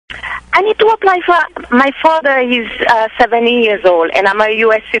I need to apply for my father. He's 70 years old, and I'm a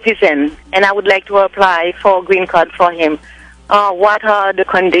U.S. citizen, and I would like to apply for a green card for him. What are the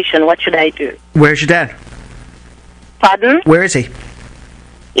conditions? What should I do? Where's your dad? Pardon? Where is he?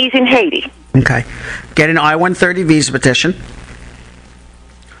 He's in Haiti. Okay. Get an I-130 visa petition.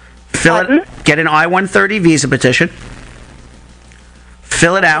 Get an I-130 visa petition.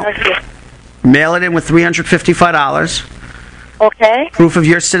 Fill it out. Okay. Mail it in with $355. Okay. Proof of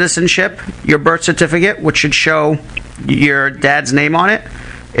your citizenship, your birth certificate, which should show your dad's name on it.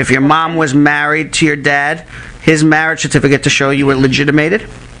 If your mom was married to your dad, his marriage certificate to show you were legitimated.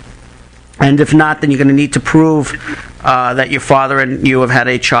 And if not, then you're going to need to prove that your father and you have had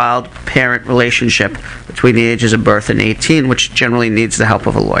a child-parent relationship between the ages of birth and 18, which generally needs the help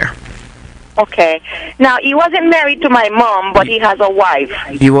of a lawyer. Okay. Now, he wasn't married to my mom, but he has a wife.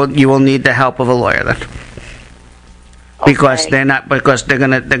 You will need the help of a lawyer then. Because they're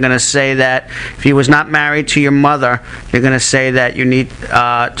gonna say that if he was not married to your mother, they're gonna say that you need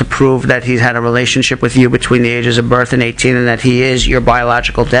to prove that he's had a relationship with you between the ages of birth and 18, and that he is your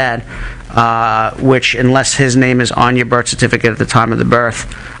biological dad. Which, unless his name is on your birth certificate at the time of the birth,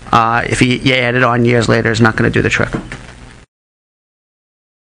 if you add it on years later, is not going to do the trick.